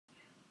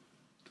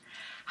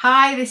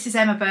Hi, this is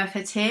Emma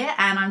Burford here,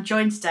 and I'm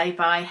joined today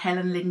by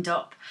Helen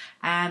Lindop.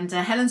 And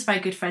Helen's a very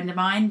good friend of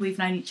mine. We've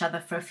known each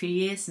other for a few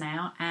years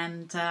now,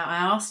 and I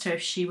asked her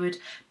if she would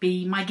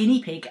be my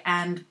guinea pig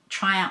and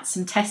try out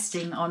some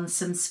testing on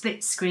some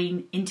split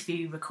screen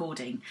interview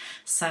recording.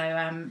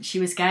 So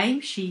she was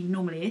game, she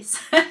normally is,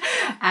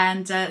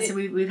 and so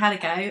we've had a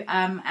go.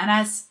 And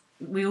as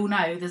we all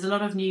know, there's a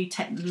lot of new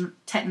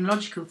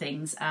technological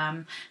things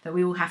that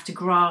we all have to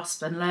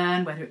grasp and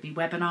learn, whether it be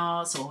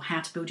webinars or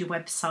how to build your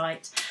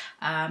website.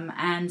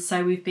 And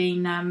so we've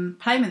been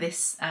playing with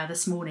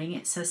this morning.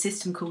 It's a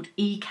system called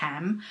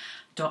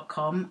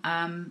eCam.com.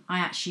 I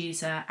actually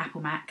use Apple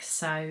Mac,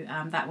 so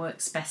that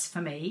works best for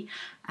me.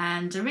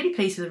 And I'm really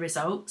pleased with the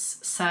results.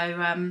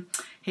 So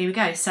here we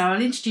go. So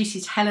I'll introduce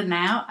you to Helen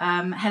now.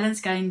 Helen's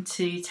going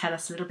to tell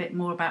us a little bit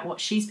more about what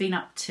she's been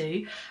up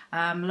to.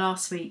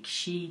 Last week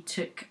she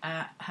took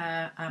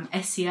her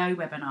SEO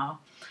webinar,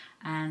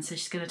 and so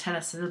she's going to tell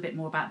us a little bit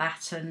more about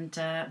that and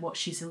what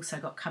she's also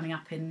got coming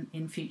up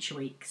in future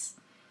weeks.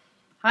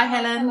 Hi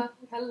Helen.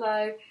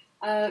 Hello.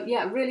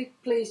 Yeah, really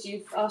pleased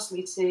you've asked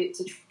me to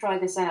try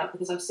this out,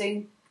 because I'm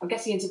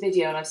getting into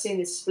video and I've seen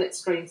this split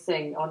screen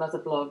thing on other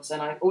blogs,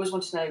 and I always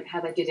wanted to know how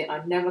they did it.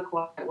 I've never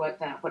quite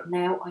worked out, but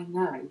now I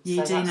know.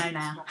 You do know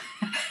now.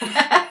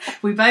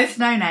 We both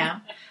know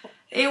now.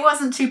 It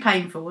wasn't too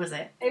painful, was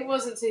it? It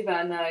wasn't too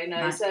bad,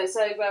 no. So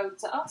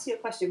to answer your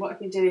question, what I've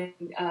been doing,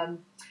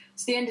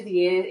 it's the end of the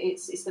year.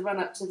 It's the run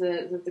up to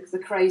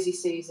the crazy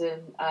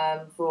season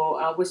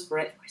for our Whisper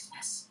It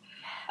Christmas.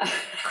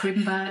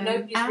 Crimbo.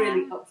 Nobody's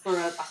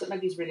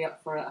really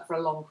up for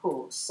a long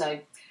course. So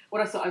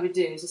what I thought I would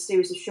do is a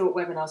series of short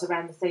webinars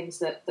around the things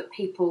that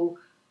people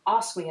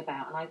ask me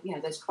about,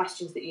 and those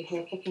questions that you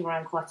hear kicking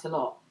around quite a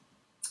lot.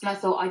 And I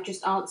thought I'd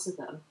just answer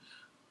them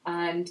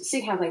and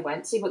see how they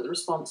went, see what the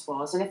response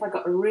was, and if I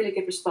got a really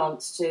good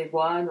response to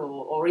one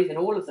or even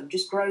all of them,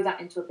 just grow that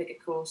into a bigger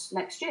course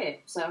next year.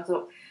 So I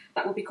thought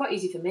that would be quite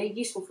easy for me,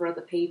 useful for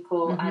other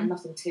people, and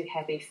nothing too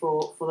heavy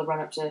for the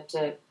run up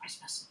to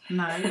Christmas.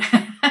 No.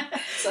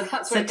 So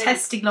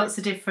testing lots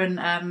of different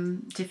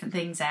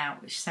things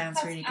out, which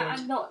sounds really good.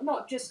 And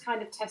not just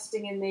kind of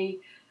testing in the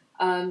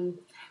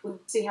we'll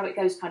see how it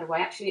goes kind of way.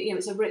 Actually,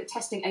 it's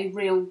testing a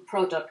real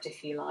product,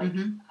 if you like,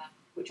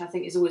 which I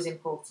think is always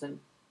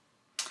important.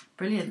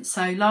 Brilliant.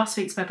 So last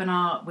week's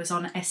webinar was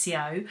on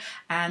SEO,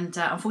 and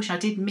unfortunately I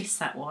did miss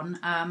that one.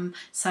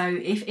 So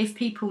if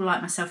people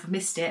like myself have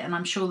missed it, and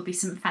I'm sure there'll be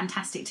some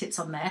fantastic tips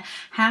on there,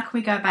 how can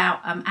we go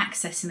about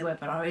accessing the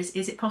webinar?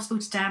 Is it possible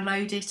to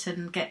download it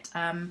and get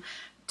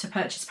to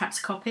purchase perhaps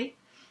a copy?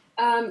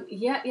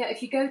 Yeah.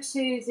 If you go to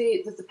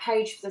the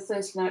page for the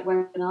Thursday night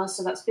webinars,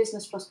 so that's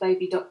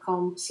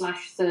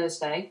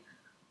businessplusbaby.com/Thursday.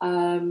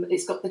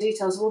 It's got the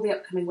details of all the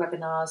upcoming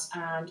webinars,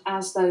 and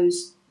as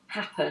those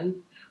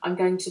happen, I'm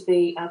going to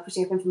be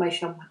putting up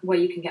information on where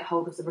you can get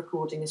hold of the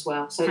recording as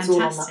well. So Fantastic. It's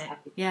all on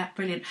that page. Yeah,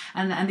 brilliant.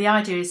 And the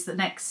idea is that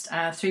next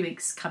 3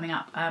 weeks coming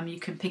up, you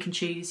can pick and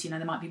choose.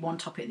 There might be one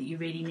topic that you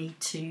really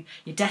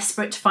you're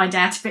desperate to find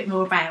out a bit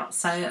more about.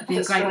 So it'd be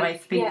a great way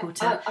for people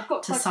I've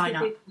got to sign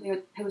up.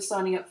 People who are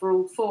signing up for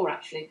all four,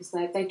 actually, because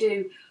they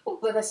do,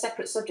 although they're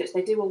separate subjects,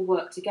 they do all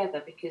work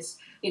together, because,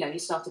 you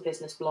start a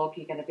business blog,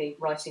 you're going to be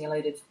writing a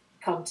load of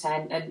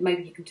content, and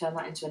maybe you can turn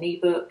that into an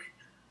ebook.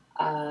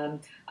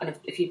 And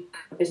if you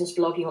have a business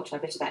blog, you want to know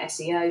a bit about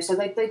SEO. So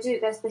they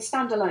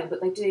stand alone, but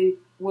they do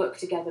work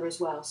together as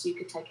well. So you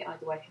could take it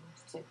either way if you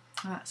wanted to.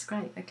 Oh, that's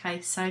great.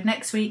 Okay, so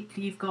next week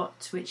you've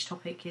got, which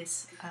topic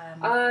is?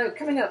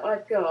 Coming up,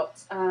 I've got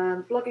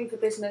blogging for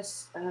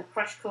business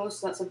crash course.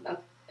 That's an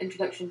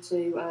introduction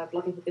to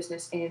blogging for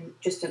business in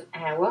just an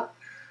hour.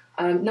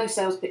 No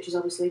sales pitches,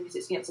 obviously, because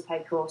it's a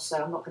paid course,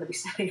 so I'm not going to be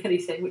selling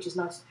anything, which is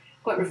nice.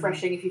 Quite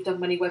refreshing if you've done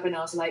many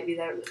webinars lately.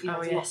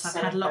 Oh yes, I've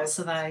had lots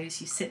of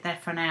those. You sit there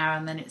for an hour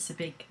and then it's a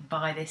big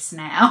buy this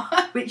now,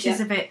 which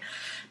is a bit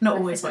not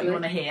always what you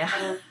want to hear.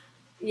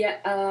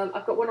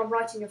 I've got one on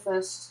writing your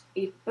first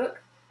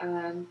ebook.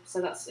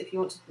 So that's if you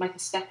want to make a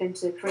step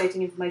into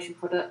creating information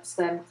products,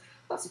 then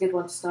that's a good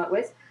one to start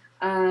with.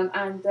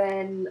 And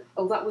then,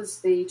 that was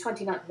the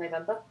 29th of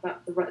November,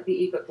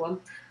 the ebook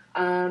one.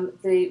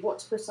 The what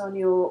to put on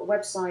your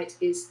website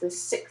is the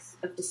 6th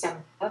of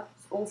December,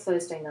 all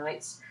Thursday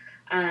nights.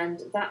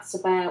 And that's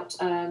about,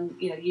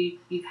 you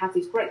have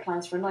these great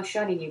plans for a nice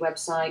shiny new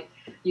website.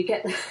 You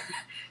get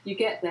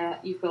there,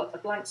 you've got a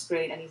blank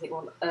screen, and you think,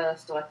 what on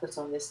earth do I put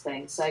on this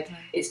thing? So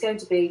it's going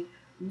to be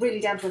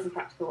really down to earth and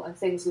practical, and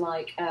things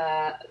like,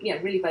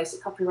 really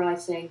basic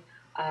copywriting,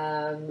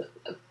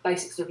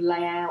 basic sort of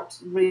layout,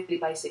 really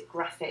basic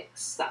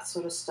graphics, that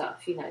sort of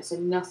stuff. So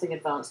nothing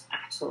advanced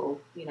at all.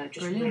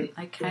 Just brilliant. Really.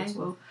 Okay,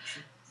 well.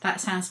 That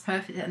sounds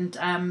perfect.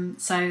 And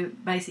so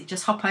basically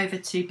just hop over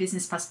to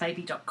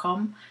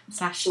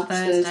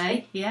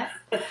businessplusbaby.com/Thursday. Yeah,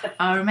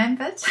 I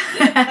remembered.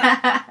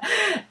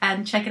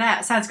 And check it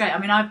out. It sounds great. I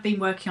mean, I've been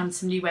working on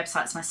some new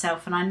websites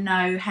myself, and I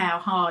know how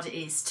hard it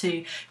is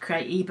to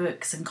create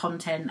ebooks and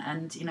content.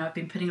 And, I've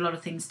been putting a lot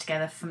of things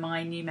together for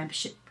my new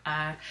membership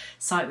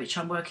site which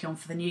I'm working on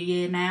for the new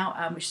year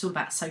now, which is all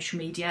about social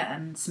media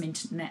and some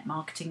internet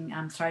marketing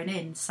thrown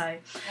in. So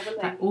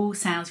that all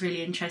sounds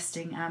really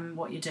interesting.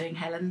 What you're doing,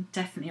 Helen,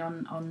 definitely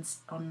on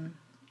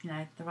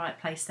the right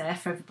place there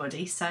for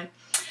everybody. So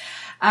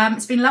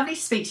it's been lovely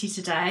to speak to you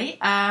today.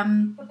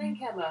 Your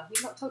link, Emma.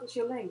 You've not told us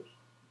your link.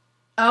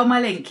 Oh,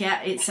 my link,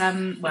 yeah, it's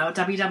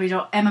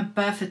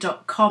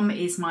www.emmaburford.com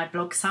is my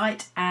blog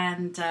site,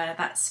 and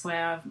that's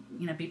where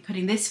I've be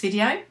putting this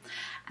video,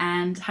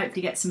 and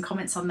hopefully get some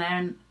comments on there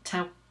and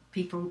tell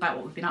people about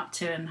what we've been up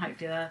to, and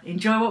hopefully they'll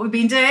enjoy what we've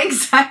been doing.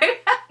 So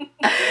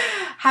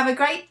have a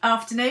great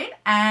afternoon,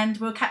 and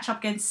we'll catch up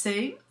again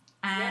soon,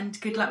 and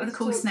good luck with the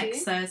course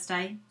next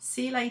Thursday.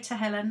 See you later,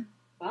 Helen.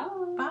 Bye.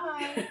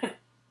 Bye.